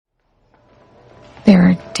There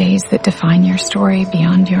are days that define your story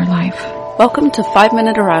beyond your life. Welcome to 5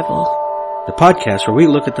 Minute Arrival, the podcast where we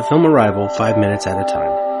look at the film Arrival 5 minutes at a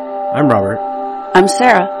time. I'm Robert. I'm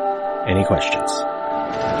Sarah. Any questions?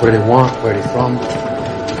 What do they want? Where are they from?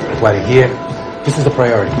 Why they're here? This is the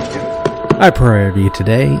priority. Our priority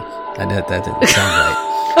today... That didn't sound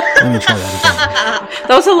right. Let me try that again.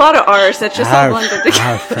 That was a lot of R's that just all blended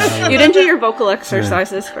together. You didn't do your vocal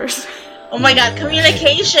exercises first. Oh my god,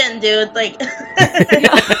 communication, dude. Like,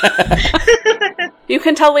 you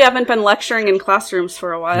can tell we haven't been lecturing in classrooms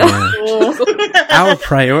for a while. Yeah. Our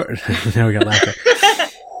priority... Now we got laughter.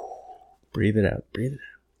 Breathe it out.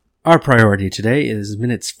 Our priority today is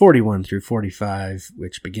minutes 41 through 45,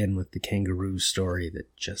 which begin with the kangaroo story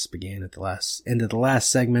that just began at the end of the last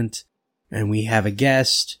segment. And we have a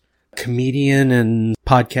guest, comedian and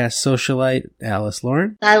podcast socialite, Alice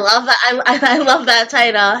Lauren. I love that. I love that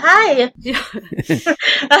title. Hi. Yeah.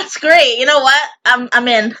 That's great. You know what? I'm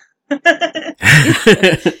in.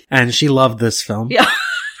 And she loved this film. Yeah.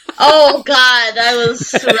 Oh God, I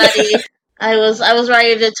was ready. I was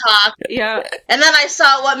ready to talk. Yeah. And then I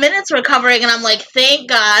saw what minutes we're covering, and I'm like, thank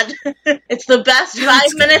God. It's the best 5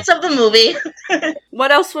 minutes of the movie.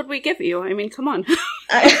 What else would we give you? I mean, come on.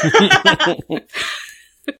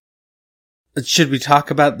 Should we talk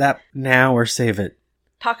about that now or save it?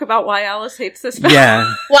 Talk about why Alice hates this film.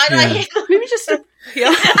 Yeah. Why do I hate it? Maybe just...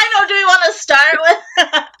 Yeah. I know, do we want to start with...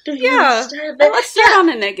 Let's start on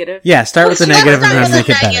a negative. Yeah, start with the negative and then make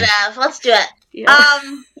it better. Let's do it. Yeah.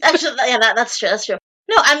 Actually, yeah, that's true.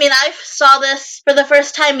 No, I mean, I saw this for the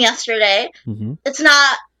first time yesterday. Mm-hmm. It's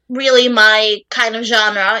not really my kind of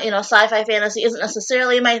genre. You know, sci-fi fantasy isn't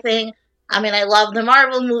necessarily my thing. I mean, I love the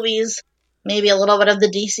Marvel movies, maybe a little bit of the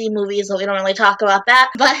DC movies, but we don't really talk about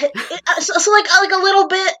that. But so like a little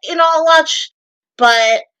bit, you know, I'll watch.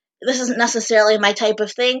 But this isn't necessarily my type of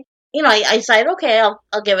thing. You know, I decided, okay,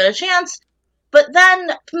 I'll give it a chance. But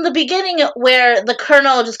then, from the beginning, where the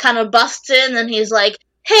colonel just kind of busts in and he's like,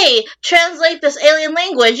 hey, translate this alien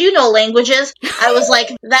language, you know languages. I was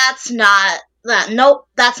like, nope,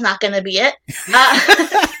 that's not going to be it.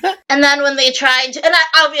 And then when they tried to, and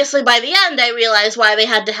obviously by the end, I realized why they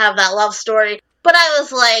had to have that love story. But I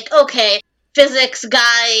was like, okay, physics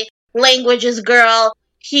guy, languages girl,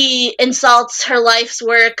 he insults her life's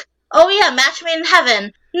work. Oh yeah, match made in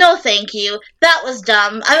heaven. No, thank you. That was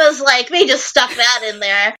dumb. I was like, they just stuck that in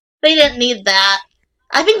there. They didn't need that.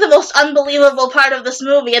 I think the most unbelievable part of this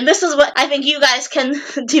movie, and this is what I think you guys can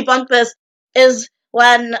debunk this, is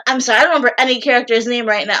when, I'm sorry, I don't remember any character's name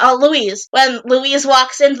right now. Oh, Louise. When Louise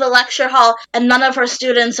walks into the lecture hall and none of her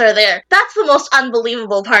students are there. That's the most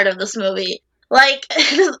unbelievable part of this movie. Like,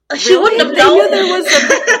 she wouldn't have known.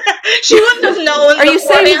 She wouldn't have known. Are you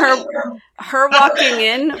saying her walking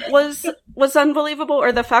in was unbelievable,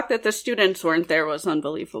 or the fact that the students weren't there was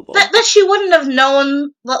unbelievable? That she wouldn't have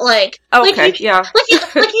known. Like, yeah. You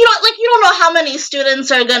don't know how many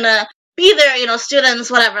students are gonna be there. You know, students,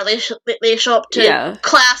 whatever, they show up to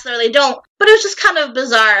class or they don't. But it was just kind of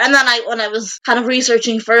bizarre. And then when I was kind of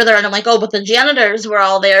researching further, and I'm like, oh, but the janitors were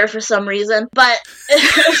all there for some reason. But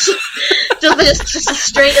just to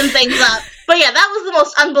straighten things up. But yeah, that was the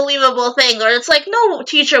most unbelievable thing, where it's like no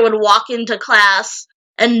teacher would walk into class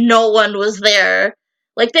and no one was there.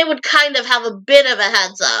 Like, they would kind of have a bit of a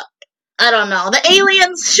heads up. I don't know. The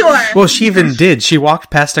aliens, sure. Well, she even did. She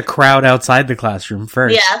walked past a crowd outside the classroom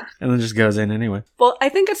first. Yeah. And then just goes in anyway. Well, I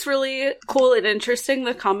think it's really cool and interesting,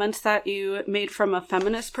 the comments that you made from a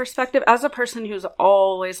feminist perspective. As a person who's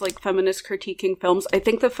always, like, feminist critiquing films, I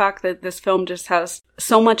think the fact that this film just has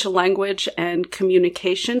so much language and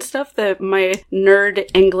communication stuff that my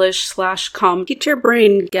nerd English/com teacher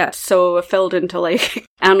brain gets so filled into, like,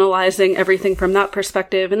 analyzing everything from that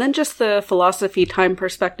perspective. And then just the philosophy time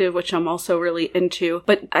perspective, which I'm also really into.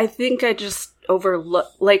 But I think I just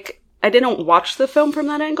I didn't watch the film from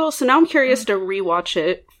that angle, so now I'm curious to rewatch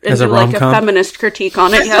it and do like a feminist critique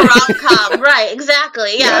on it. It's a rom-com, right,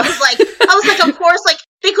 exactly. Yeah, I was like, of course, like,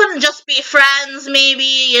 they couldn't just be friends,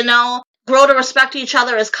 maybe, you know, grow to respect each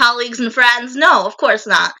other as colleagues and friends. No, of course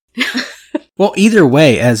not. Well, either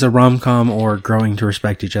way, as a rom-com or growing to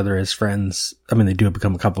respect each other as friends, I mean, they do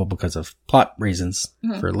become a couple because of plot reasons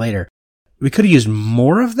for later. We could have used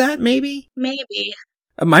more of that, maybe? Maybe.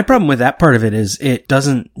 My problem with that part of it is it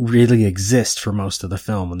doesn't really exist for most of the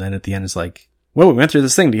film. And then at the end, it's like, well, we went through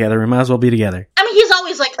this thing together. We might as well be together. I mean, he's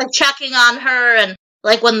always like checking on her. And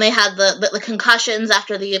like when they had the concussions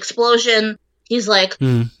after the explosion, he's like,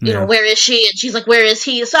 you know, where is she? And she's like, where is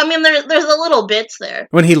he? So, I mean, there's the little bits there.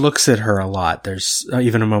 When he looks at her a lot, there's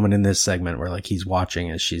even a moment in this segment where like he's watching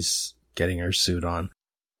as she's getting her suit on.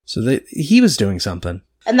 So he was doing something.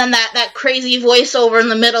 And then that crazy voiceover in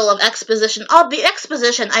the middle of exposition. Oh, the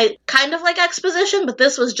exposition. I kind of like exposition, but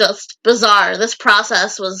this was just bizarre. This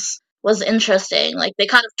process was interesting. Like, they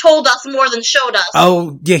kind of told us more than showed us.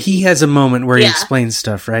 Oh, yeah, he has a moment where he explains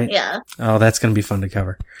stuff, right? Yeah. Oh, that's going to be fun to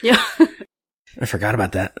cover. Yeah. I forgot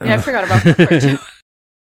about that. Yeah, I forgot about that part too.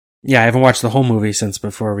 Yeah, I haven't watched the whole movie since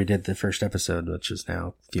before we did the first episode, which is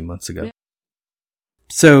now a few months ago. Yeah.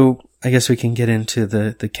 So, I guess we can get into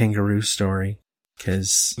the kangaroo story,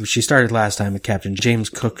 because she started last time with Captain James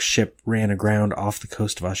Cook's ship ran aground off the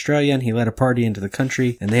coast of Australia, and he led a party into the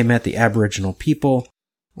country, and they met the Aboriginal people.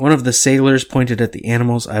 One of the sailors pointed at the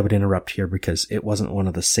animals. I would interrupt here because it wasn't one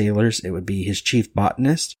of the sailors. It would be his chief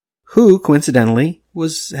botanist, who, coincidentally,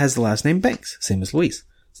 has the last name Banks, same as Louise.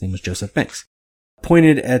 His name was Joseph Banks.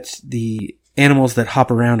 Pointed at the animals that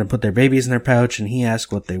hop around and put their babies in their pouch, and he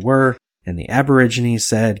asked what they were, and the Aborigines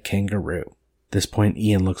said kangaroo. At this point,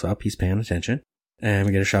 Ian looks up. He's paying attention. And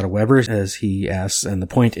we get a shot of Weber as he asks, and the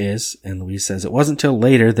point is, and Louise says, it wasn't till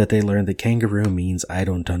later that they learned that kangaroo means I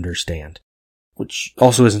don't understand. Which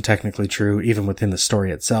also isn't technically true, even within the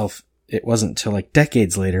story itself. It wasn't till like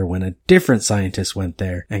decades later when a different scientist went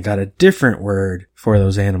there and got a different word for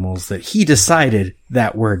those animals that he decided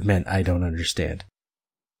that word meant I don't understand.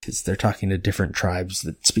 Because they're talking to different tribes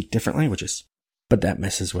that speak different languages. But that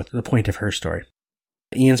messes with the point of her story.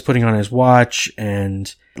 Ian's putting on his watch,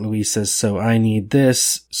 and Louise says, so I need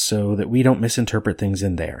this so that we don't misinterpret things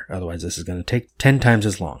in there. Otherwise, this is going to take 10 times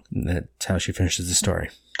as long. And that's how she finishes the story.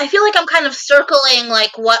 I feel like I'm kind of circling,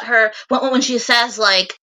 like, when she says,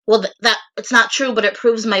 like, well, that it's not true, but it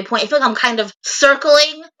proves my point. I feel like I'm kind of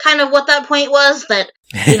circling kind of what that point was, that,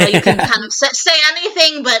 you know, you can kind of say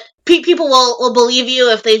anything, but people will believe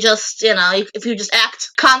you if they just, you know, if you just act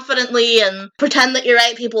confidently and pretend that you're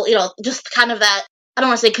right. People, you know, just kind of that, I don't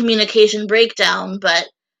want to say communication breakdown, but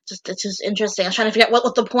it's just interesting. I was trying to figure out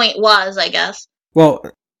what the point was, I guess. Well,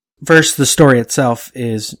 first, the story itself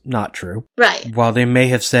is not true. Right. While they may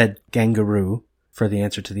have said kangaroo for the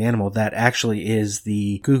answer to the animal, that actually is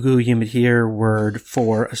the Gugu Yimithir word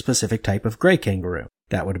for a specific type of gray kangaroo.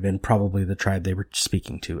 That would have been probably the tribe they were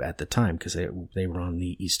speaking to at the time, because they were on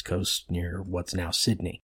the east coast near what's now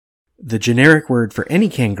Sydney. The generic word for any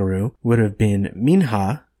kangaroo would have been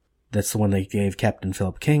minha. That's the one they gave Captain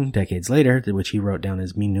Philip King decades later, which he wrote down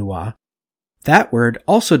as minua. That word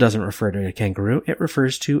also doesn't refer to a kangaroo. It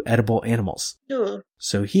refers to edible animals. Ooh.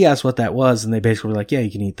 So he asked what that was, and they basically were like, yeah,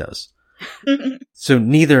 you can eat those. So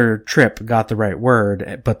neither trip got the right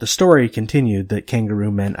word, but the story continued that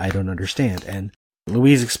kangaroo meant I don't understand. And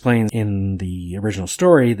Louise explains in the original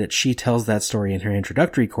story that she tells that story in her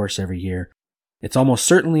introductory course every year. It's almost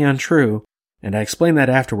certainly untrue, and I explain that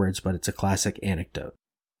afterwards, but it's a classic anecdote.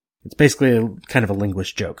 It's basically kind of a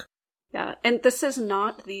linguist joke. Yeah, and this is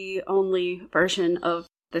not the only version of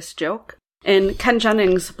this joke. In Ken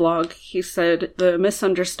Jennings' blog, he said, the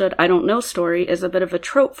misunderstood I don't know story is a bit of a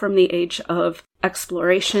trope from the age of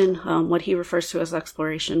exploration. What he refers to as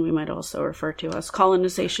exploration, we might also refer to as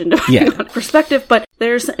colonization, depending on perspective. But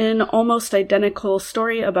there's an almost identical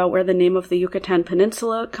story about where the name of the Yucatan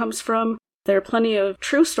Peninsula comes from. There are plenty of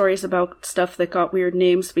true stories about stuff that got weird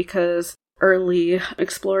names because early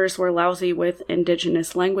explorers were lousy with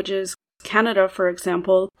indigenous languages. Canada, for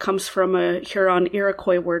example, comes from a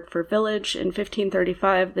Huron-Iroquois word for village. In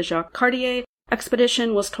 1535, the Jacques Cartier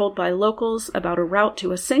expedition was told by locals about a route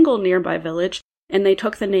to a single nearby village, and they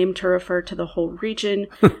took the name to refer to the whole region.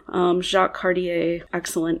 Jacques Cartier,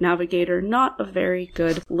 excellent navigator, not a very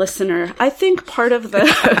good listener. I think part of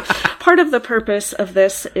the purpose of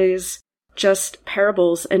this is just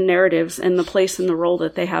parables and narratives and the place and the role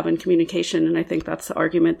that they have in communication, and I think that's the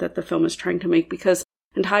argument that the film is trying to make, because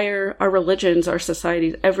our religions, our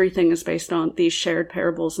societies, everything is based on these shared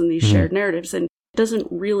parables and these shared narratives. And it doesn't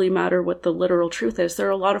really matter what the literal truth is. There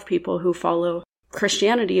are a lot of people who follow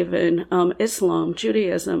Christianity, even Islam,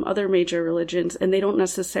 Judaism, other major religions, and they don't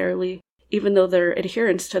necessarily, even though they're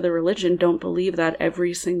adherents to the religion, don't believe that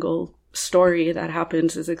every single story that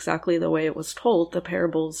happens is exactly the way it was told. The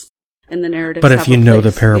parables and the narratives. But if you know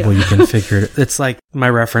the parable, you can figure it. It's like my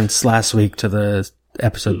reference last week to the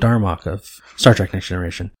episode Darmok of Star Trek Next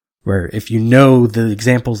Generation, where if you know the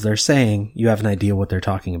examples they're saying, you have an idea what they're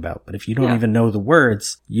talking about. But if you don't even know the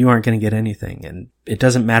words, you aren't going to get anything. And it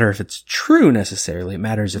doesn't matter if it's true necessarily. It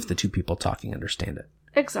matters if the two people talking understand it.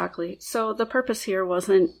 Exactly. So the purpose here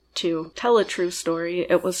wasn't to tell a true story.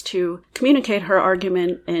 It was to communicate her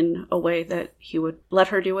argument in a way that he would let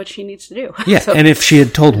her do what she needs to do. Yeah, and if she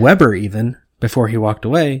had told Weber even before he walked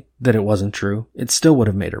away that it wasn't true, it still would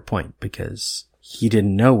have made her point, because he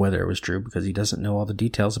didn't know whether it was true because he doesn't know all the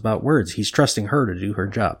details about words. He's trusting her to do her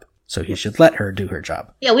job. So he should let her do her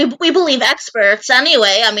job. Yeah, we believe experts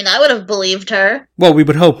anyway. I mean, I would have believed her. Well, we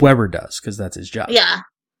would hope Weber does, because that's his job. Yeah.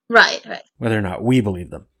 Right. Whether or not we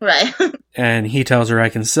believe them. Right. And he tells her, I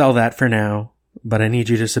can sell that for now, but I need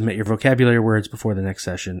you to submit your vocabulary words before the next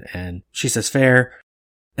session. And she says, fair.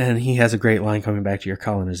 And he has a great line coming back to your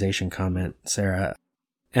colonization comment, Sarah.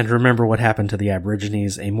 And remember what happened to the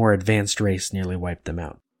Aborigines. A more advanced race nearly wiped them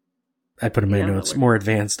out. I put in my notes, more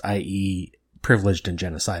advanced, i.e. privileged and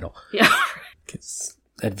genocidal. Yeah. Because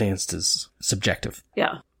advanced is subjective.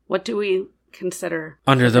 Yeah. What do we consider?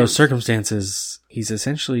 Under those circumstances, he's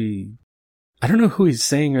essentially... I don't know who he's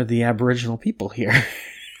saying are the Aboriginal people here.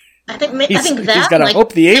 I think that he's got to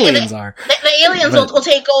hope the aliens are. The aliens will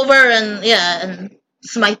take over and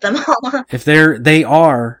smite them all. If they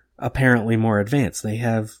are apparently more advanced. They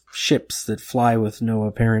have ships that fly with no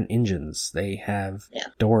apparent engines. They have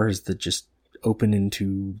doors that just open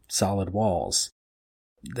into solid walls.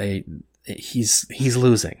 He's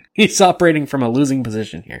losing. He's operating from a losing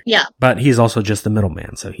position here. Yeah. But he's also just the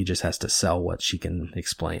middleman, so he just has to sell what she can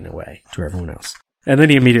explain away to everyone else. And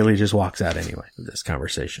then he immediately just walks out anyway of this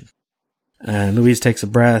conversation. And Louise takes a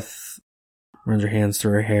breath, runs her hands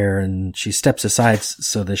through her hair, and she steps aside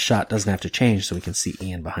so the shot doesn't have to change so we can see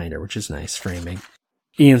Ian behind her, which is nice framing.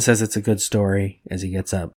 Ian says it's a good story as he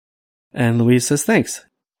gets up. And Louise says, thanks.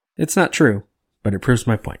 It's not true, but it proves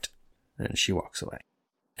my point. And she walks away.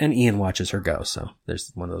 And Ian watches her go, so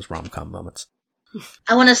there's one of those rom-com moments.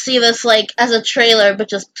 I want to see this like as a trailer, but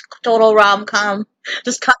just total rom-com,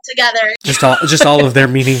 just cut together. Just all of their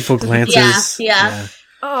meaningful glances. Yeah.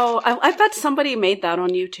 Oh, I bet somebody made that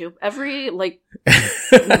on YouTube. Every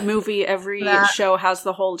movie, every show has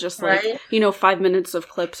the whole just 5 minutes of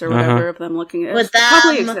clips or whatever of them looking at it. With them,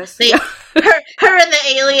 probably exists. Her and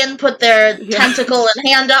the alien put their tentacle and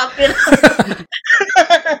hand up. You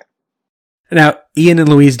know? Now, Ian and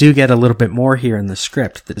Louise do get a little bit more here in the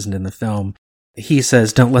script that isn't in the film. He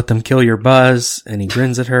says, don't let them kill your buzz, and he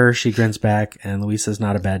grins at her. She grins back, and Louise says,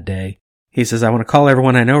 not a bad day. He says, I want to call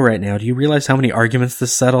everyone I know right now. Do you realize how many arguments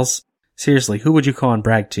this settles? Seriously, who would you call and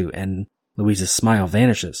brag to? And Louise's smile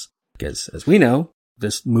vanishes. Because, as we know,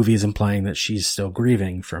 this movie is implying that she's still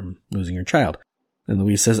grieving from losing her child. And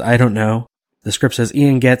Louise says, I don't know. The script says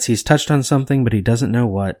Ian gets he's touched on something, but he doesn't know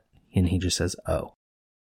what. And he just says, oh.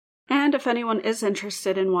 And if anyone is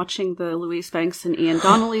interested in watching the Louise Banks and Ian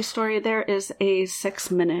Donnelly story, there is a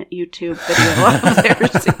 6-minute YouTube video of their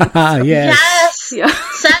scene. Yes. Yeah.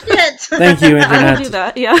 Send it. Thank you, Internet. I will do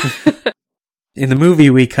that, yeah. In the movie,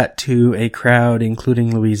 we cut to a crowd,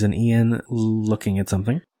 including Louise and Ian, looking at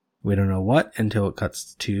something. We don't know what until it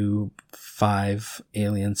cuts to 5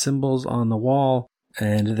 alien symbols on the wall,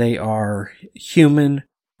 and they are human,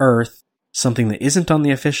 Earth, something that isn't on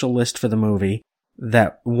the official list for the movie,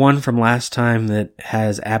 that one from last time that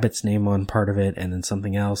has Abbott's name on part of it, and then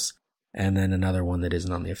something else, and then another one that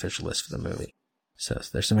isn't on the official list for the movie. So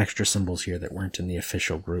there's some extra symbols here that weren't in the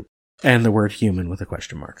official group. And the word human with a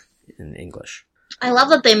question mark in English. I love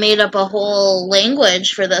that they made up a whole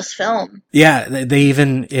language for this film. Yeah,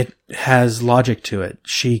 it has logic to it.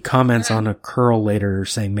 She comments on a curl later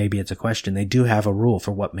saying maybe it's a question. They do have a rule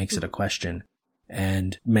for what makes it a question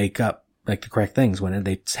and make up the correct things. When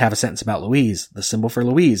they have a sentence about Louise, the symbol for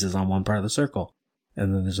Louise is on one part of the circle.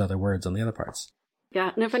 And then there's other words on the other parts.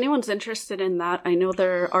 Yeah, and if anyone's interested in that, I know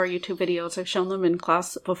there are YouTube videos. I've shown them in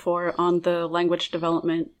class before on the language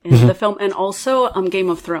development in the film, and also on Game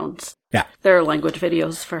of Thrones. Yeah. There are language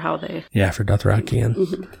videos for how they... Yeah, for Dothraki and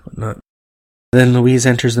whatnot. Then Louise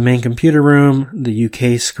enters the main computer room. The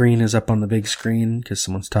UK screen is up on the big screen because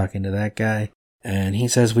someone's talking to that guy. And he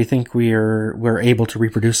says, we think we're able to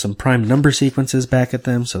reproduce some prime number sequences back at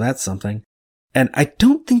them, so that's something. And I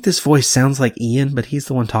don't think this voice sounds like Ian, but he's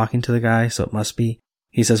the one talking to the guy, so it must be.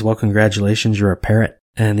 He says, well, congratulations, you're a parrot.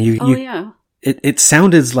 And it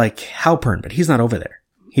sounded like Halpern, but he's not over there.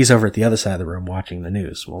 He's over at the other side of the room watching the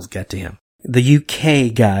news. We'll get to him. The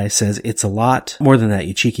UK guy says, it's a lot more than that,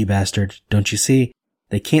 you cheeky bastard. Don't you see?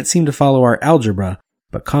 They can't seem to follow our algebra,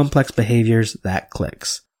 but complex behaviors, that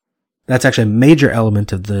clicks. That's actually a major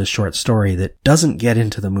element of the short story that doesn't get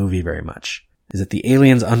into the movie very much. Is that the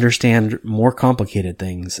aliens understand more complicated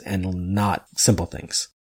things and not simple things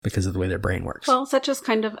because of the way their brain works. Well, such as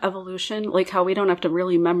kind of evolution, like how we don't have to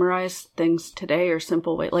really memorize things today or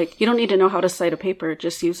simple way. Like, you don't need to know how to cite a paper,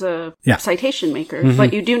 just use a citation maker.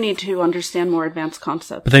 But you do need to understand more advanced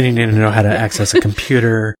concepts. But then you need to know how to access a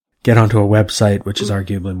computer, get onto a website, which is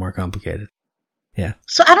arguably more complicated. Yeah.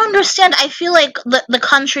 So I don't understand. I feel like the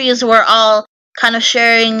countries were all kind of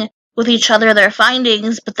sharing with each other their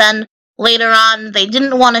findings, but then later on they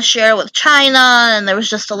didn't want to share with China, and there was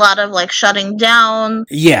just a lot of like shutting down.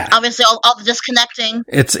 Yeah. Obviously, all the disconnecting.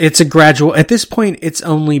 It's a gradual... At this point, it's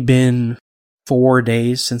only been 4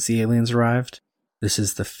 days since the aliens arrived. This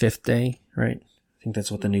is the 5th day, right? I think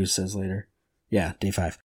that's what the news says later. Yeah, day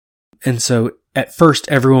 5. And so at first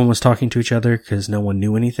everyone was talking to each other because no one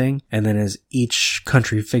knew anything. And then as each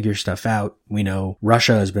country figures stuff out, we know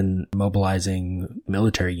Russia has been mobilizing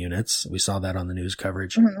military units. We saw that on the news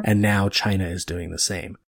coverage. Mm-hmm. And now China is doing the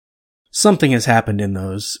same. Something has happened in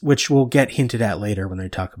those, which will get hinted at later when they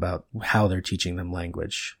talk about how they're teaching them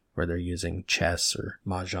language, where they're using chess or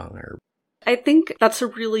mahjong or... I think that's a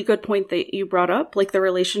really good point that you brought up, like the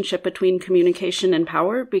relationship between communication and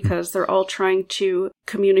power, because they're all trying to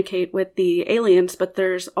communicate with the aliens, but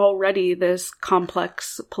there's already this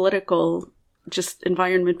complex political just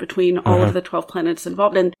environment between all of the 12 planets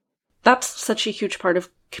involved. And that's such a huge part of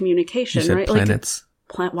communication, you said right? Planets.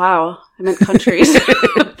 Wow, I meant countries.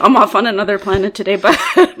 I'm off on another planet today, but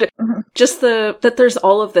just that there's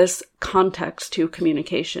all of this context to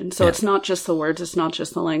communication. So it's not just the words, it's not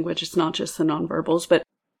just the language, it's not just the nonverbals, but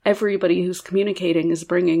everybody who's communicating is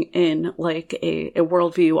bringing in like a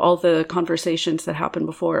worldview, all the conversations that happened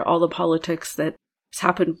before, all the politics that has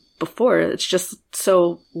happened before. It's just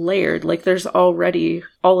so layered. Like there's already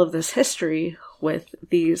all of this history with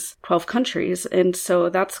these 12 countries. And so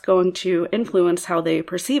that's going to influence how they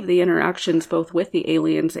perceive the interactions both with the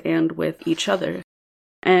aliens and with each other.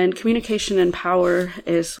 And communication and power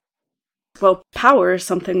is, well, power is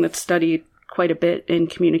something that's studied quite a bit in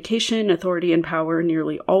communication. Authority and power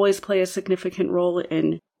nearly always play a significant role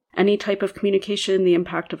in any type of communication. The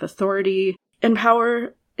impact of authority and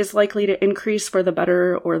power is likely to increase for the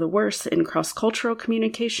better or the worse in cross-cultural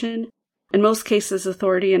communication. In most cases,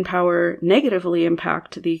 authority and power negatively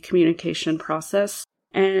impact the communication process.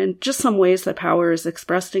 And just some ways that power is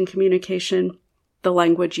expressed in communication, the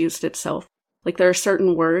language used itself. Like there are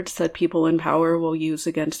certain words that people in power will use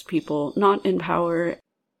against people not in power.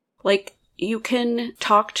 Like you can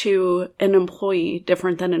talk to an employee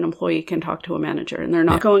different than an employee can talk to a manager. And they're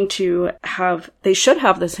not going to they should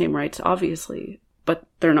have the same rights, obviously, but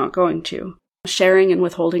they're not going to. Sharing and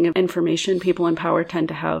withholding of information, people in power tend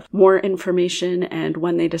to have more information, and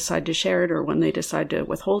when they decide to share it or when they decide to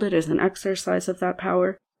withhold it is an exercise of that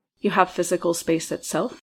power. You have physical space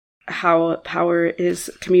itself, how power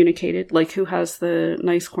is communicated, like who has the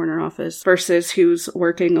nice corner office versus who's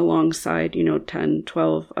working alongside, 10,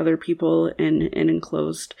 12 other people in an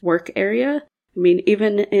enclosed work area. I mean,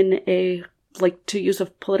 even in to use a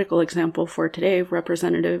political example for today,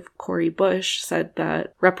 Representative Cori Bush said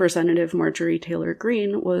that Representative Marjorie Taylor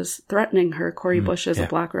Greene was threatening her. Cori Bush is a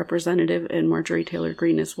black representative and Marjorie Taylor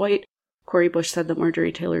Greene is white. Cori Bush said that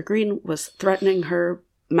Marjorie Taylor Greene was threatening her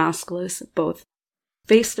maskless, both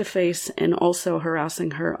face-to-face and also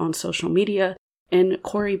harassing her on social media. And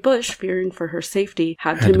Cori Bush, fearing for her safety,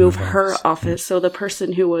 had to move her office. So the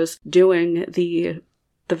person who was doing the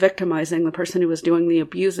victimizing, the person who was doing the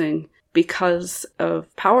abusing, because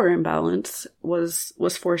of power imbalance, was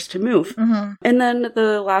forced to move. Mm-hmm. And then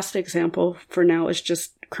the last example for now is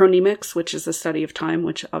just chronemics, which is the study of time,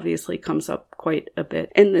 which obviously comes up quite a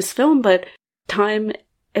bit in this film, but time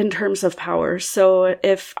in terms of power. So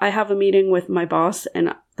if I have a meeting with my boss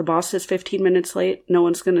and the boss is 15 minutes late, no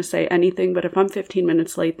one's going to say anything, but if I'm 15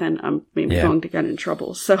 minutes late, then I'm maybe going to get in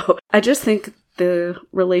trouble. So I just think the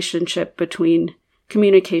relationship between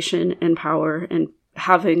communication and power and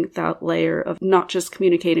having that layer of not just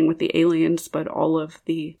communicating with the aliens, but all of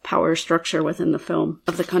the power structure within the film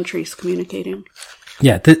of the countries communicating.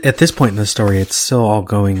 Yeah, at this point in the story, it's still all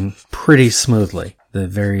going pretty smoothly. The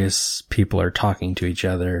various people are talking to each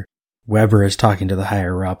other. Weber is talking to the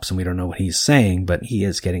higher ups, and we don't know what he's saying, but he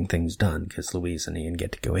is getting things done because Louise and Ian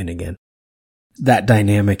get to go in again. That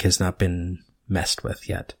dynamic has not been messed with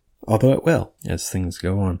yet, although it will as things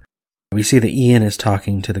go on. We see that Ian is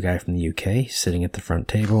talking to the guy from the UK, sitting at the front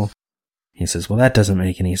table. He says, well, that doesn't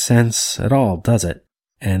make any sense at all, does it?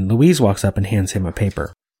 And Louise walks up and hands him a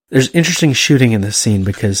paper. There's interesting shooting in this scene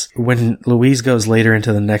because when Louise goes later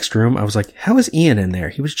into the next room, I was like, how is Ian in there?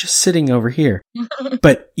 He was just sitting over here.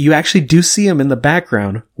 But you actually do see him in the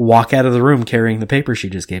background walk out of the room carrying the paper she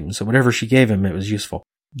just gave him. So whatever she gave him, it was useful.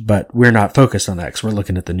 But we're not focused on that because we're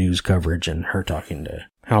looking at the news coverage and her talking to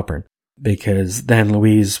Halpern. Because then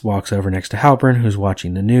Louise walks over next to Halpern, who's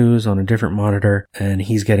watching the news on a different monitor, and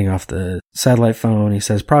he's getting off the satellite phone. He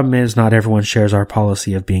says, problem is, not everyone shares our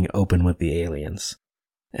policy of being open with the aliens.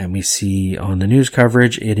 And we see on the news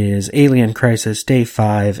coverage, it is Alien Crisis Day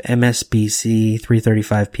 5, MSBC,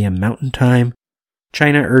 3:35 p.m. Mountain Time.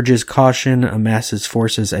 China urges caution, amasses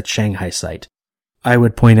forces at Shanghai site. I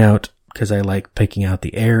would point out, because I like picking out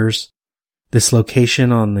the errors. This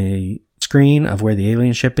location on the screen of where the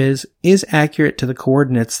alien ship is accurate to the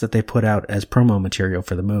coordinates that they put out as promo material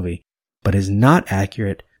for the movie, but is not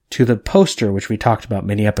accurate to the poster, which we talked about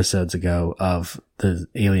many episodes ago, of the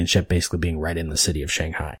alien ship basically being right in the city of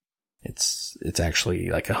Shanghai. It's actually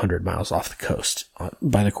like 100 miles off the coast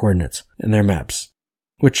by the coordinates in their maps.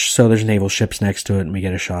 So there's naval ships next to it, and we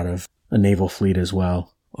get a shot of a naval fleet as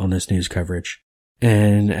well on this news coverage.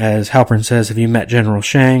 And as Halpern says, have you met General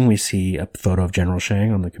Shang? We see a photo of General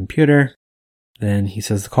Shang on the computer. Then he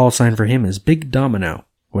says the call sign for him is Big Domino.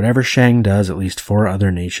 Whatever Shang does, at least 4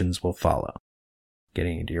 other nations will follow.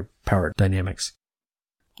 Getting into your power dynamics.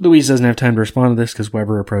 Louise doesn't have time to respond to this because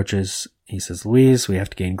Weber approaches. He says, Louise, we have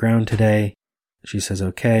to gain ground today. She says,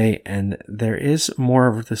 okay. And there is more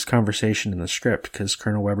of this conversation in the script because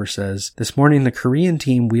Colonel Weber says, this morning the Korean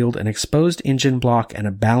team wheeled an exposed engine block and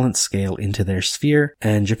a balance scale into their sphere,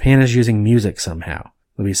 and Japan is using music somehow.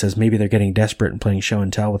 Louise says, maybe they're getting desperate and playing show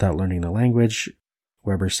and tell without learning the language.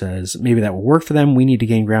 Weber says, maybe that will work for them. We need to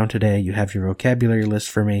gain ground today. You have your vocabulary list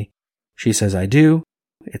for me. She says, I do.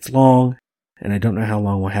 It's long, and I don't know how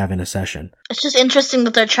long we'll have in a session. It's just interesting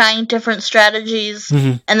that they're trying different strategies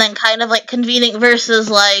and then kind of like convening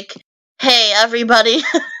versus like, hey, everybody,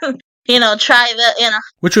 try that,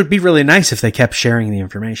 Which would be really nice if they kept sharing the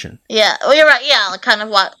information. Yeah, well, you're right, yeah, like kind of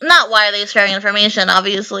not why are they sharing information,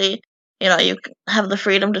 obviously, you have the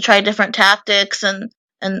freedom to try different tactics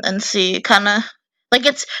and see kind of, like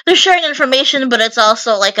they're sharing information, but it's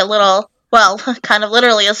also like a little, well, kind of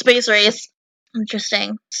literally a space race.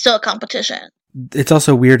 Interesting. Still a competition. It's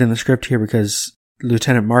also weird in the script here because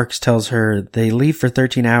Lieutenant Marks tells her they leave for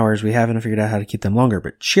 13 hours. We haven't figured out how to keep them longer,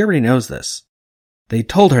 but she already knows this. They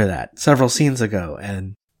told her that several scenes ago,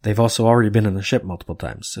 and they've also already been in the ship multiple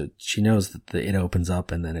times. So she knows that it opens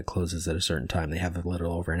up and then it closes at a certain time. They have a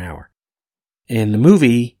little over an hour. In the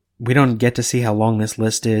movie, we don't get to see how long this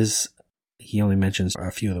list is. He only mentions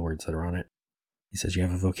a few of the words that are on it. He says, you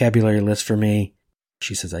have a vocabulary list for me.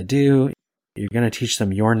 She says, I do. You're going to teach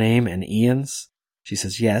them your name and Ian's? She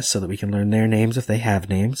says yes, so that we can learn their names if they have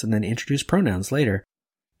names, and then introduce pronouns later.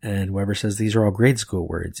 And Weber says these are all grade school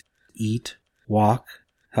words. Eat, walk,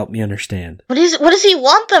 help me understand. What does he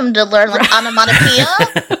want them to learn? Like onomatopoeia?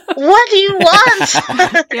 What do you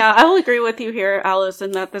want? Yeah, I'll agree with you here, Alice,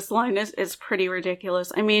 in that this line is pretty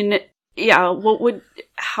ridiculous. I mean, yeah,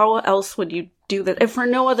 how else would you do that? If for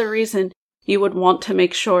no other reason, you would want to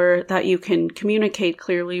make sure that you can communicate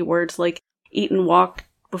clearly words like eat and walk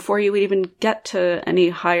before you would even get to any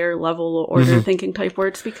higher level order thinking type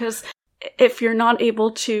words, because if you're not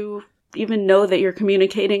able to even know that you're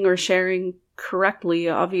communicating or sharing correctly,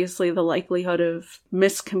 obviously the likelihood of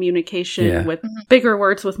miscommunication with bigger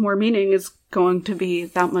words with more meaning is going to be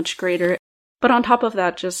that much greater. But on top of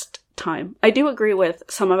that, just time. I do agree with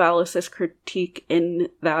some of Alice's critique in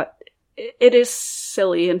that it is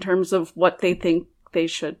silly in terms of what they think they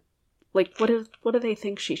should. Like, what do they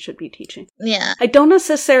think she should be teaching? Yeah. I don't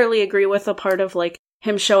necessarily agree with the part of, like,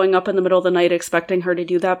 him showing up in the middle of the night expecting her to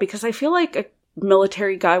do that, because I feel like a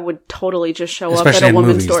military guy would totally just show Especially up at a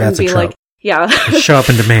woman's movies, door and be like, yeah. Show up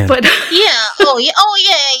in demand. But yeah. Oh,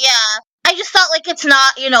 yeah. I just thought, like, it's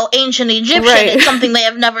not, ancient Egyptian. Right. It's something they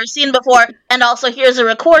have never seen before. And also, here's a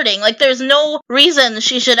recording. Like, there's no reason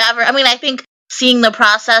she should ever... I mean, I think seeing the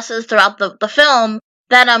processes throughout the film,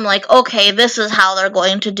 then I'm like, okay, this is how they're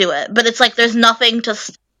going to do it. But it's like there's nothing to...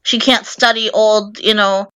 She can't study old,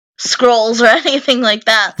 scrolls or anything like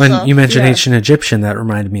that. When you mentioned ancient Egyptian, that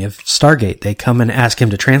reminded me of Stargate. They come and ask him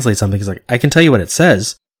to translate something. He's like, I can tell you what it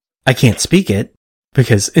says. I can't speak it.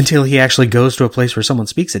 Because until he actually goes to a place where someone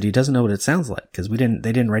speaks it, he doesn't know what it sounds like. Because they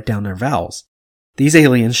didn't write down their vowels. These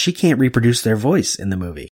aliens, she can't reproduce their voice in the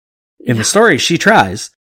movie. In the story, she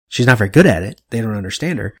tries. She's not very good at it. They don't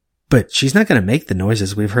understand her. But she's not going to make the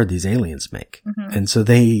noises we've heard these aliens make. And so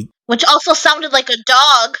Which also sounded like a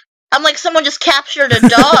dog. I'm like, someone just captured a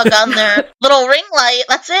dog on their little ring light.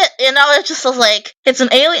 That's it. It just was like, it's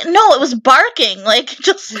an alien. No, it was barking. Like,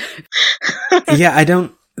 just... Yeah,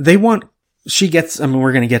 she gets,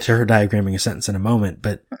 we're going to get to her diagramming a sentence in a moment,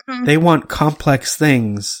 but they want complex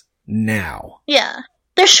things now. Yeah.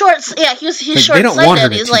 They're short. Yeah, he's like,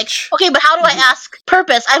 short-sighted. He's like, okay, but how do I ask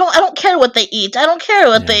purpose? I don't care what they eat. I don't care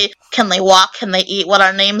what can they walk? Can they eat? What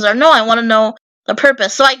our names are? No, I want to know the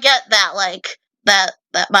purpose. So I get that, like, that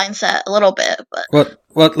mindset a little bit. But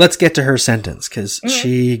Well, let's get to her sentence, because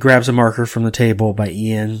she grabs a marker from the table by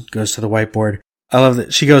Ian, goes to the whiteboard. I love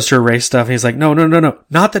that she goes to erase stuff, and he's like, no,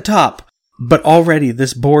 not the top. But already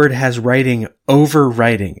this board has writing over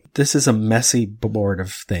writing. This is a messy board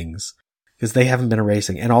of things. because they haven't been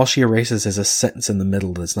erasing, and all she erases is a sentence in the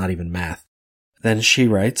middle that's not even math. Then she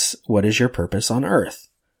writes, "What is your purpose on Earth?"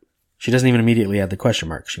 She doesn't even immediately add the question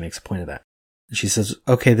mark. She makes a point of that. And she says,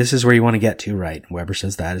 "Okay, this is where you want to get to, right?" Weber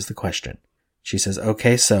says that is the question. She says,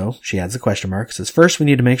 "Okay, so," she adds the question mark, says, "First we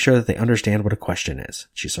need to make sure that they understand what a question is."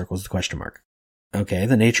 She circles the question mark. "Okay,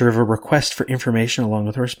 the nature of a request for information along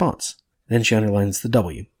with a response." Then she underlines the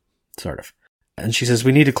W, sort of. And she says,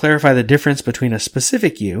 "We need to clarify the difference between a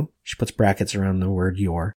specific you," she puts brackets around the word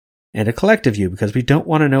your, "and a collective you, because we don't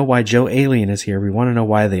want to know why Joe Alien is here. We want to know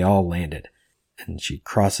why they all landed." And she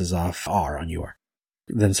crosses off R on your,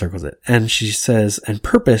 then circles it. And she says, "And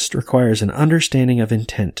purpose requires an understanding of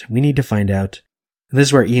intent. We need to find out," and this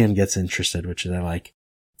is where Ian gets interested, which I like,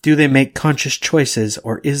 "do they make conscious choices,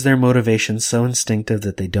 or is their motivation so instinctive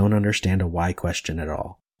that they don't understand a why question at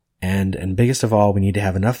all? And biggest of all, we need to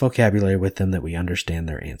have enough vocabulary with them that we understand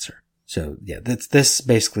their answer." So yeah, that's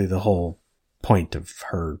basically the whole point of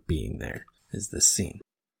her being there, is this scene.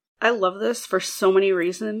 I love this for so many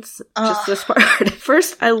reasons. Just this part.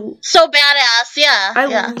 First, so badass, yeah.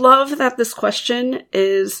 I love that this question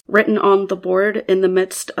is written on the board in the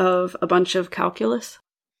midst of a bunch of calculus.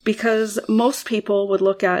 Because most people would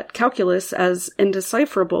look at calculus as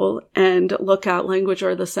indecipherable and look at language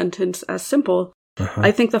or the sentence as simple.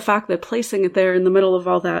 I think the fact that placing it there in the middle of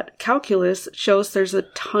all that calculus shows there's a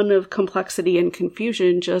ton of complexity and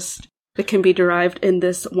confusion just that can be derived in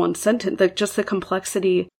this one sentence. Just the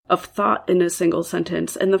complexity of thought in a single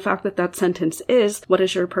sentence, and the fact that that sentence is, "What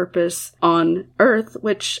is your purpose on Earth?"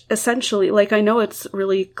 which essentially, like, I know it's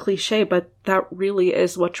really cliche, but that really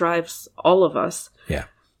is what drives all of us. Yeah.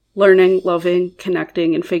 Learning, loving,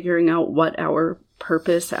 connecting, and figuring out what our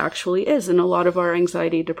purpose actually is. And a lot of our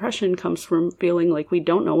anxiety, depression comes from feeling like we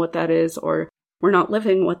don't know what that is, or we're not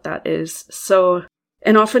living what that is. So,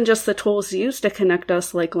 and often just the tools used to connect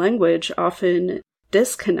us, like language, often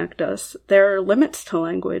disconnect us. There are limits to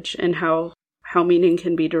language and how meaning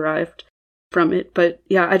can be derived from it. But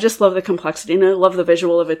yeah, I just love the complexity, and I love the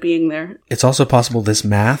visual of it being there. It's also possible this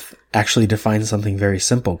math actually defines something very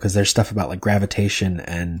simple, because there's stuff about like gravitation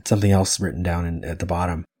and something else written down at the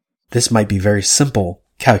bottom. This might be very simple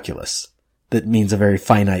calculus that means a very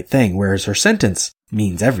finite thing, whereas her sentence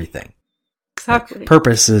means everything. Exactly. Like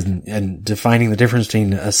purpose and defining the difference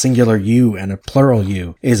between a singular you and a plural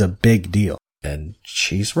you is a big deal. And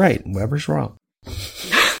she's right. Weber's wrong.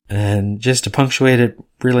 And just to punctuate it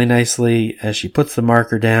really nicely, as she puts the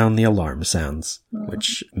marker down, the alarm sounds,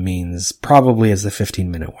 which means probably as the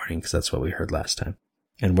 15-minute warning, because that's what we heard last time.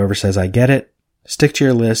 And Weber says, "I get it. Stick to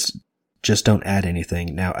your list. Just don't add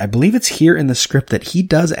anything." Now, I believe it's here in the script that he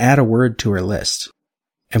does add a word to her list.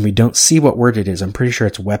 And we don't see what word it is. I'm pretty sure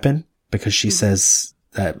it's weapon, because she says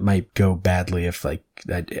that might go badly if, like,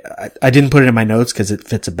 I didn't put it in my notes because it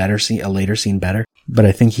fits a later scene better. But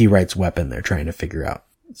I think he writes weapon. They're trying to figure out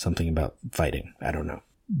something about fighting. I don't know.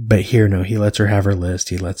 But here, no, he lets her have her list.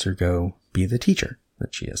 He lets her go be the teacher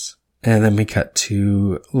that she is. And then we cut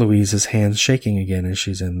to Louise's hands shaking again as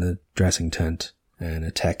she's in the dressing tent. And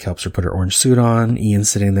a tech helps her put her orange suit on. Ian's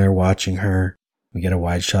sitting there watching her. We get a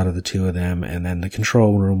wide shot of the two of them, and then the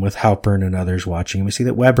control room with Halpern and others watching. And we see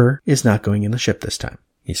that Weber is not going in the ship this time.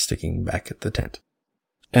 He's sticking back at the tent.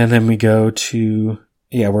 And then we go to,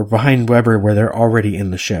 we're behind Weber where they're already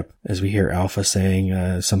in the ship, as we hear Alpha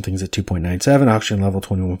saying something's at 2.97, oxygen level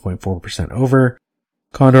 21.4% over.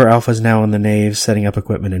 Condor Alpha is now on the nave, setting up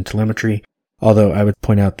equipment and telemetry. Although I would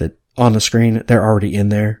point out that on the screen, they're already in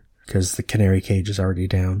there, because the canary cage is already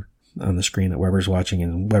down on the screen that Weber's watching,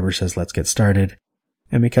 and Weber says, "Let's get started."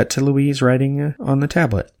 And we cut to Louise writing on the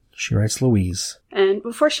tablet. She writes Louise. And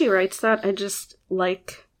before she writes that, I just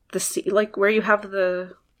like the scene, like where you have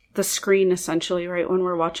the screen essentially, right? When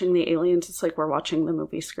we're watching the aliens, it's like we're watching the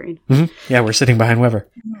movie screen. Mm-hmm. Yeah, we're sitting behind Weber.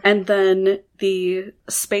 And then the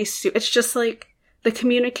spacesuit, it's just like the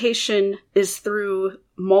communication is through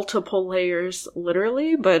multiple layers,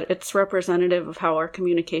 literally, but it's representative of how our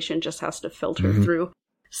communication just has to filter through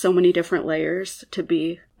so many different layers to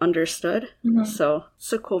be understood. So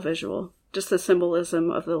it's a cool visual. Just the symbolism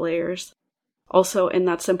of the layers. Also, in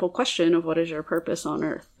that simple question of what is your purpose on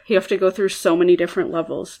Earth? You have to go through so many different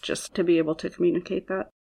levels just to be able to communicate that.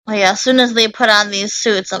 Oh yeah, as soon as they put on these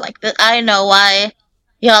suits, I'm like, I know why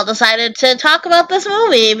y'all decided to talk about this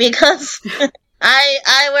movie, because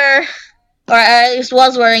I wear, or I at least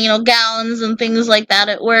was wearing, gowns and things like that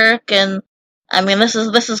at work, and I mean, this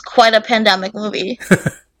is quite a pandemic movie.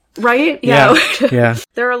 Right? Yeah. Yeah.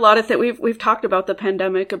 There are a lot of things. We've talked about the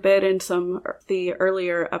pandemic a bit in some the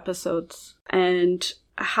earlier episodes, and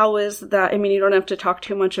how is that? I mean, you don't have to talk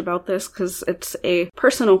too much about this because it's a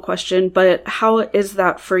personal question, but how is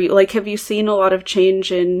that for you? Like, have you seen a lot of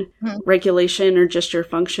change in regulation or just your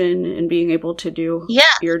function and being able to do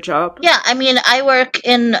your job? Yeah, I mean, I work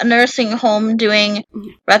in a nursing home doing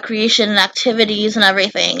recreation and activities and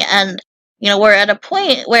everything, and, you know, we're at a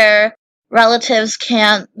point where relatives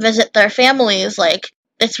can't visit their families. Like,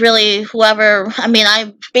 it's really whoever, I mean,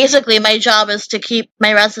 basically my job is to keep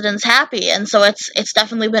my residents happy, and so it's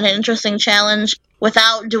definitely been an interesting challenge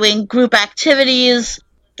without doing group activities,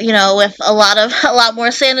 you know, with a lot more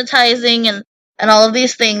sanitizing and all of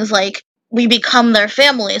these things. Like, we become their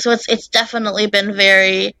family, so it's definitely been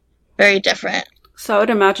very, very different. So I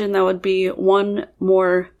would imagine that would be one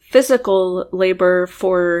more physical labor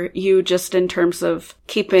for you, just in terms of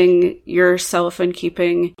keeping yourself and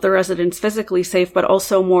keeping the residents physically safe, but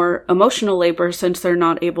also more emotional labor since they're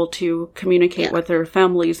not able to communicate with their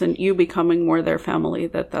families, and you becoming more their family.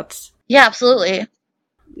 That's Yeah, absolutely.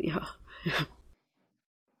 Yeah.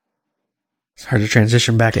 It's hard to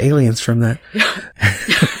transition back to aliens from that.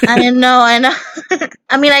 I know.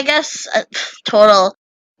 I mean, I guess total,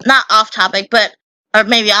 not off topic, but, or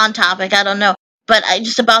maybe on topic, I don't know. But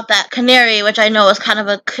just about that canary, which I know is kind of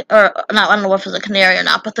I don't know if it was a canary or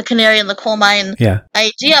not, but the canary in the coal mine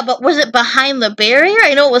idea. But was it behind the barrier?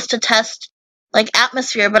 I know it was to test, like,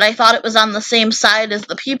 atmosphere, but I thought it was on the same side as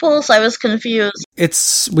the people, so I was confused.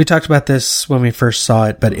 We talked about this when we first saw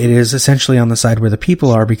it, but it is essentially on the side where the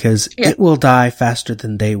people are, because it will die faster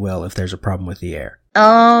than they will if there's a problem with the air.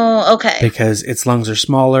 Oh, okay. Because its lungs are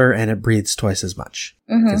smaller and it breathes twice as much.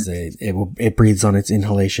 Because it breathes on its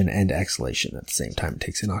inhalation and exhalation at the same time. It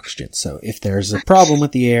takes in oxygen. So if there's a problem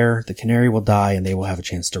with the air, the canary will die and they will have a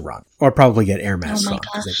chance to run. Or probably get air masks on,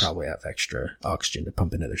 because they probably have extra oxygen to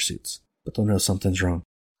pump into their suits. But they'll know something's wrong.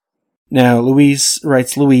 Now, Louise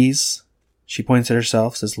writes Louise. She points at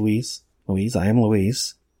herself, says Louise, I am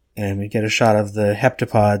Louise. And we get a shot of the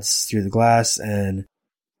heptapods through the glass, and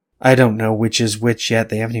I don't know which is which yet.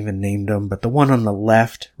 They haven't even named them, but the one on the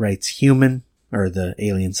left writes human, or the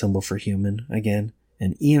alien symbol for human again.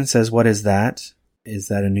 And Ian says, what is that? Is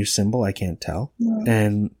that a new symbol? I can't tell.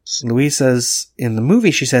 And Louise says, in the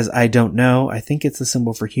movie, she says, I don't know. I think it's the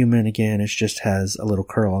symbol for human again. It just has a little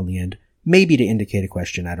curl on the end. Maybe to indicate a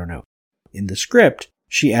question. I don't know. In the script,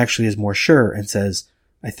 she actually is more sure and says,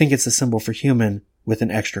 I think it's the symbol for human with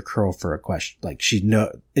an extra curl for a question. Like, she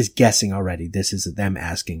is guessing already. This is them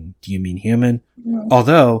asking, do you mean human?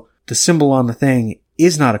 Although the symbol on the thing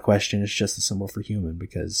is not a question. It's just the symbol for human,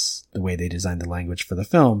 because the way they designed the language for the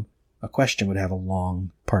film, a question would have a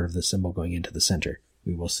long part of the symbol going into the center.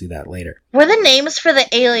 We will see that later. Were the names for the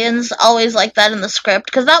aliens always like that in the script?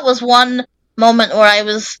 Because that was one moment where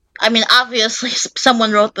I mean, obviously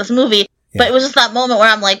someone wrote this movie, but it was just that moment where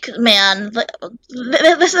I'm like, man,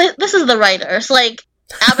 this is the writers. Like,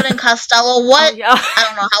 Abbott and Costello, what? I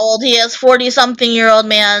don't know how old he is, 40-something-year-old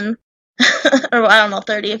man, or I don't know,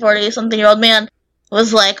 30, 40-something-year-old man,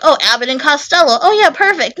 was like, oh, Abbott and Costello, oh yeah,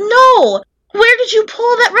 perfect. No! Where did you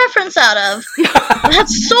pull that reference out of?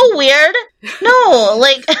 That's so weird. No,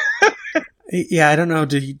 like... Yeah, I don't know.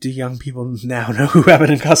 Do young people now know who Abbott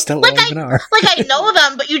and Costello even are? Like, I know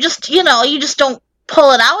them, but you just don't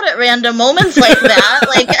pull it out at random moments like that.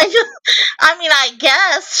 Like, I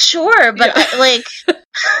guess, sure, but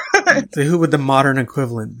So who would the modern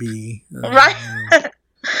equivalent be? Right?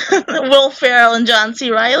 Will Ferrell and John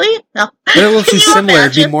C. Reilly? No. But it looks too similar.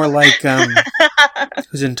 It'd be more like,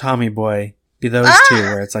 who's in Tommy Boy? Be those two,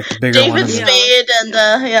 where it's like the bigger one. David Spade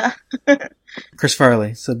and, Chris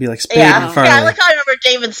Farley. So it'd be like Spade and Farley. Yeah, I like how I remember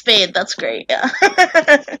David Spade. That's great, yeah.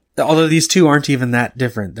 Although these two aren't even that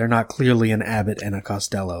different. They're not clearly an Abbott and a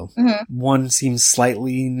Costello. One seems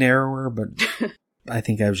slightly narrower, but I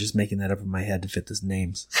think I was just making that up in my head to fit the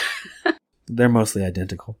names. They're mostly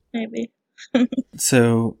identical. Maybe.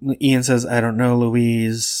 So Ian says, I don't know,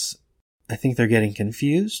 Louise. I think they're getting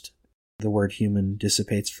confused. The word human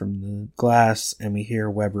dissipates from the glass, and we hear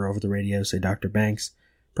Weber over the radio say, Dr. Banks,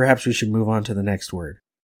 perhaps we should move on to the next word.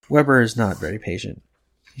 Weber is not very patient.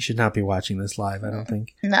 He should not be watching this live, I don't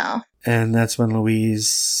think. No. And that's when we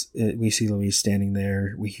see Louise standing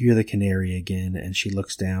there. We hear the canary again, and she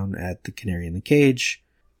looks down at the canary in the cage.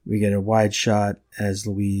 We get a wide shot as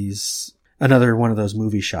Louise, another one of those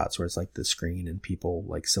movie shots where it's like the screen and people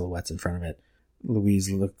like silhouettes in front of it. Louise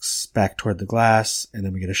looks back toward the glass, and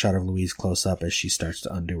then we get a shot of Louise close up as she starts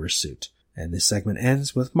to undo her suit. And this segment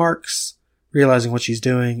ends with Marks realizing what she's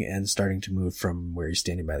doing and starting to move from where he's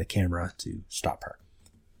standing by the camera to stop her.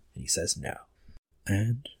 And he says no.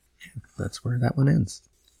 And that's where that one ends.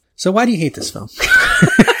 So why do you hate this film?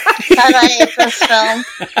 that I hate this film.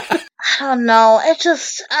 I don't know.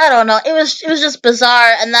 I don't know. It was just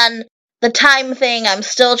bizarre. And then the time thing, I'm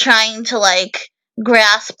still trying to, like,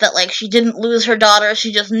 grasp that, like, she didn't lose her daughter.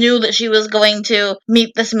 She just knew that she was going to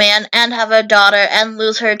meet this man and have a daughter and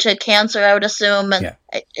lose her to cancer, I would assume. And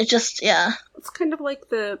it just, yeah. It's kind of like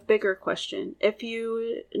the bigger question. If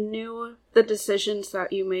you knew the decisions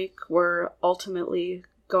that you make were ultimately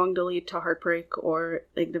going to lead to heartbreak, or,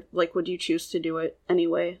 like would you choose to do it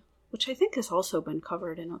anyway? Which I think has also been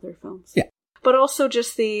covered in other films. Yeah. But also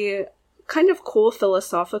just the kind of cool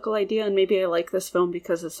philosophical idea, and maybe I like this film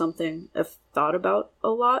because it's something I've thought about a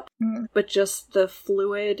lot, but just the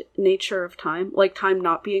fluid nature of time, like time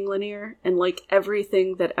not being linear, and like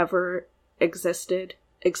everything that ever existed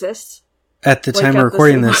exists. At the time we're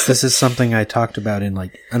recording this is something I talked about in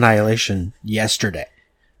like Annihilation yesterday,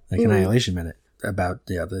 like Annihilation Minute, about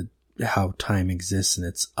how time exists, and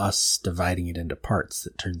it's us dividing it into parts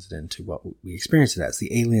that turns it into what we experience it as.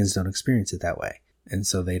 The aliens don't experience it that way. And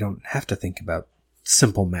so they don't have to think about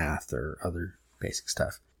simple math or other basic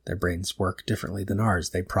stuff. Their brains work differently than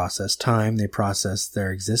ours. They process time, they process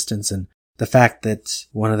their existence, and the fact that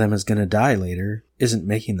one of them is going to die later isn't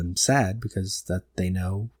making them sad, because that they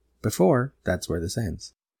know before that's where this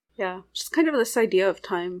ends. Yeah, just kind of this idea of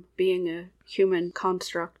time being a human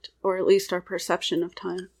construct, or at least our perception of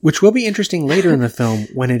time. Which will be interesting later in the film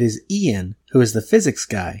when it is Ian, who is the physics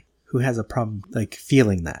guy, who has a problem, like,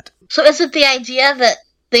 feeling that. So is it the idea that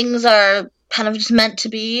things are kind of just meant to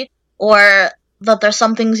be, or that there's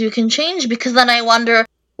some things you can change? Because then I wonder,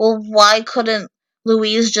 well, why couldn't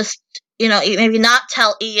Louise just, maybe not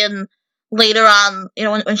tell Ian later on,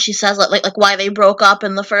 when she says like why they broke up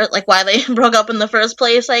in the first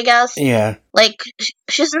place, I guess. Yeah. Like,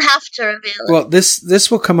 she doesn't have to reveal it. Well, this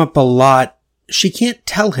will come up a lot. She can't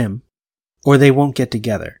tell him, or they won't get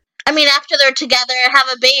together. I mean, after they're together, have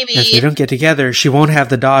a baby. If they don't get together, she won't have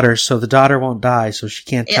the daughter, so the daughter won't die, so she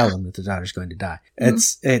can't tell him that the daughter's going to die.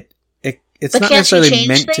 Mm-hmm. It's not necessarily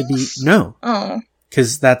meant to be. No. Oh.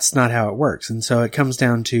 Because that's not how it works. And so it comes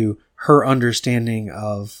down to her understanding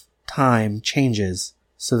of time changes,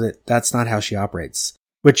 so that's not how she operates.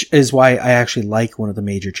 Which is why I actually like one of the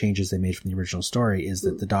major changes they made from the original story, is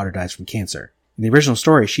that the daughter dies from cancer. In the original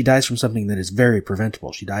story, she dies from something that is very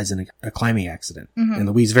preventable. She dies in a climbing accident. Mm-hmm. And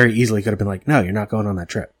Louise very easily could have been like, no, you're not going on that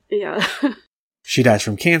trip. Yeah. She dies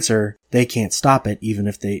from cancer. They can't stop it, even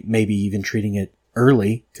if they maybe even treating it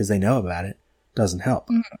early, because they know about it, doesn't help.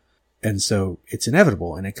 Mm-hmm. And so it's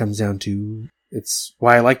inevitable. And it comes down to, it's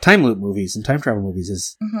why I like time loop movies and time travel movies,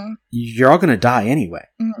 is you're all going to die anyway.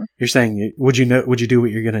 Mm-hmm. You're saying, would you do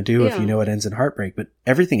what you're going to do if you know it ends in heartbreak? But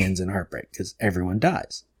everything ends in heartbreak because everyone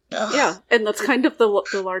dies. Yeah, and that's kind of the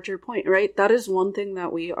larger point, right? That is one thing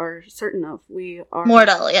that we are certain of. We are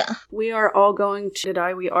mortal, yeah. We are all going to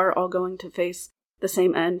die. We are all going to face the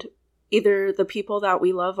same end. Either the people that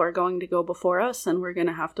we love are going to go before us and we're going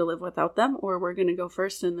to have to live without them, or we're going to go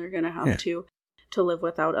first and they're going to have to live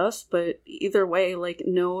without us. But either way, like,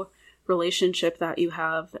 no relationship that you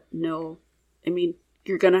have, you're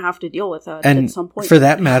going to have to deal with that at some point. And for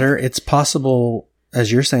that matter, it's possible,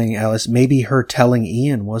 as you're saying, Alice, maybe her telling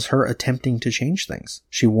Ian was her attempting to change things.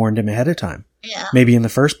 She warned him ahead of time. Yeah. Maybe in the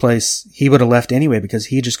first place, he would have left anyway because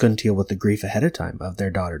he just couldn't deal with the grief ahead of time of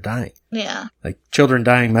their daughter dying. Yeah. Like, children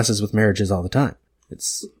dying messes with marriages all the time.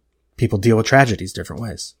 People deal with tragedies different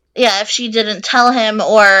ways. Yeah, if she didn't tell him,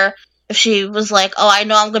 or if she was like, oh, I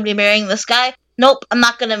know I'm going to be marrying this guy. Nope, I'm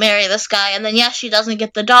not going to marry this guy. And then, yes, she doesn't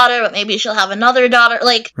get the daughter, but maybe she'll have another daughter.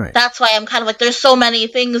 Like, That's why I'm kind of like, there's so many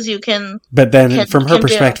things you can. But then from her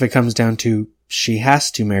perspective, it comes down to, she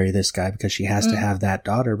has to marry this guy because she has to have that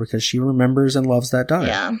daughter because she remembers and loves that daughter.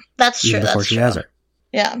 Yeah, that's true. Even before she has her.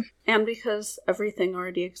 Yeah. And because everything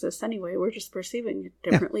already exists anyway, we're just perceiving it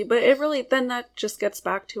differently. Yeah. But it really, then that just gets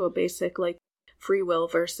back to a basic, like, free will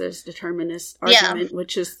versus determinist argument,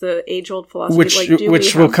 which is the age-old philosophy.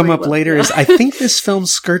 Which will come up later. Is I think this film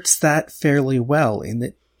skirts that fairly well in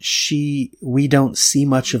that we don't see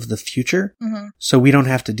much of the future, so we don't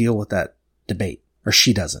have to deal with that debate. Or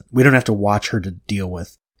she doesn't. We don't have to watch her to deal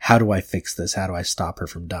with, how do I fix this? How do I stop her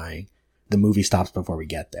from dying? The movie stops before we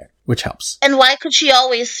get there, which helps. And why could she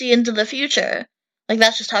always see into the future? Like,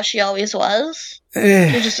 that's just how she always was?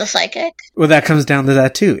 You're just a psychic? Well, that comes down to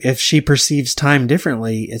that, too. If she perceives time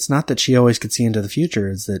differently, it's not that she always could see into the future.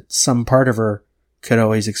 It's that some part of her could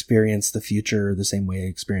always experience the future the same way it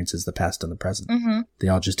experiences the past and the present. Mm-hmm. They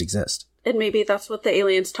all just exist. And maybe that's what the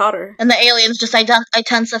aliens taught her. And the aliens just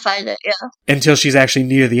intensified it, yeah. Until she's actually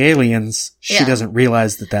near the aliens, she doesn't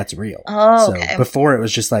realize that that's real. Oh, so before it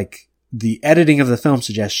was just like, the editing of the film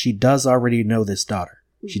suggests she does already know this daughter.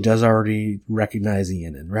 She does already recognize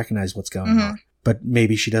Ian and recognize what's going on. But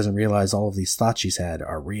maybe she doesn't realize all of these thoughts she's had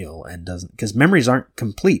are real and doesn't, because memories aren't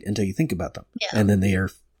complete until you think about them. Yeah. And then they are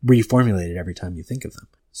reformulated every time you think of them.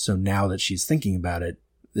 So now that she's thinking about it,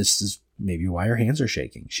 this is maybe why her hands are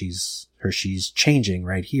shaking. She's changing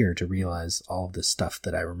right here to realize all of this stuff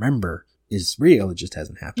that I remember is real. It just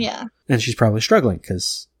hasn't happened. Yeah. And she's probably struggling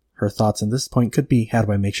because her thoughts at this point could be, how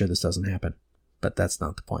do I make sure this doesn't happen? But that's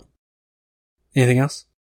not the point. Anything else?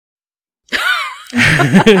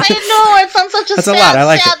 I know, it's on such a That's sad, a lot. I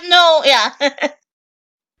like sad note.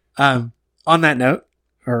 Yeah. On that note,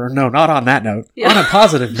 or no, not on that note, on a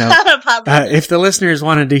positive note, if the listeners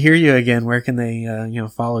wanted to hear you again, where can they,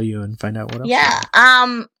 follow you and find out what else? Yeah.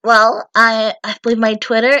 Well, I believe my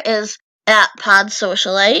Twitter is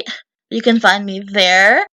 @podsocialite. You can find me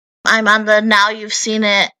there. I'm on the Now You've Seen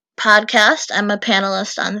It podcast. I'm a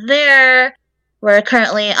panelist on there. We're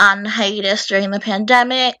currently on hiatus during the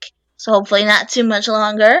pandemic, so hopefully not too much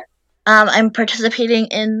longer. I'm participating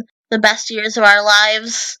in the Best Years of Our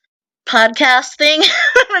Lives podcast thing.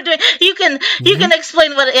 You can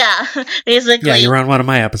explain what, basically. Yeah, you're on one of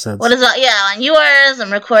my episodes. What is that? On yours.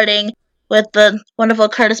 I'm recording with the wonderful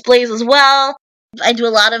Curtis Blaze as well. I do a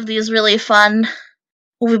lot of these really fun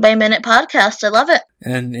movie by minute podcasts. I love it.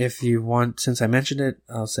 And if you want, since I mentioned it,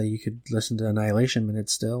 I'll say you could listen to Annihilation Minute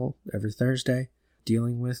still every Thursday,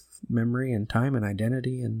 dealing with memory and time and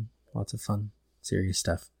identity and lots of fun, serious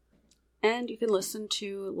stuff. And you can listen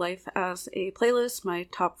to Life as a Playlist, my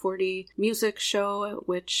top 40 music show,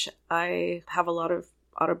 which I have a lot of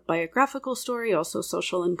autobiographical story, also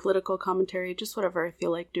social and political commentary, just whatever I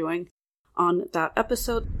feel like doing on that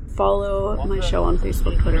episode. Follow my show on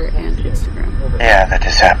Facebook, Twitter, and Instagram. Yeah, that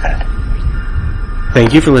just happened.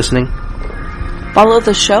 Thank you for listening. Follow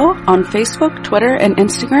the show on Facebook, Twitter, and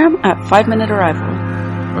Instagram at 5 Minute Arrival.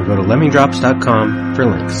 Or go to lemmingdrops.com for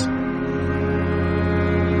links.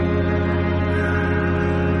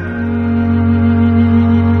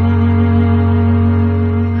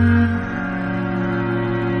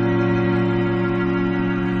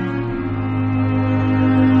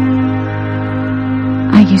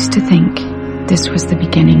 I used to think this was the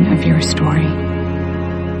beginning of your story.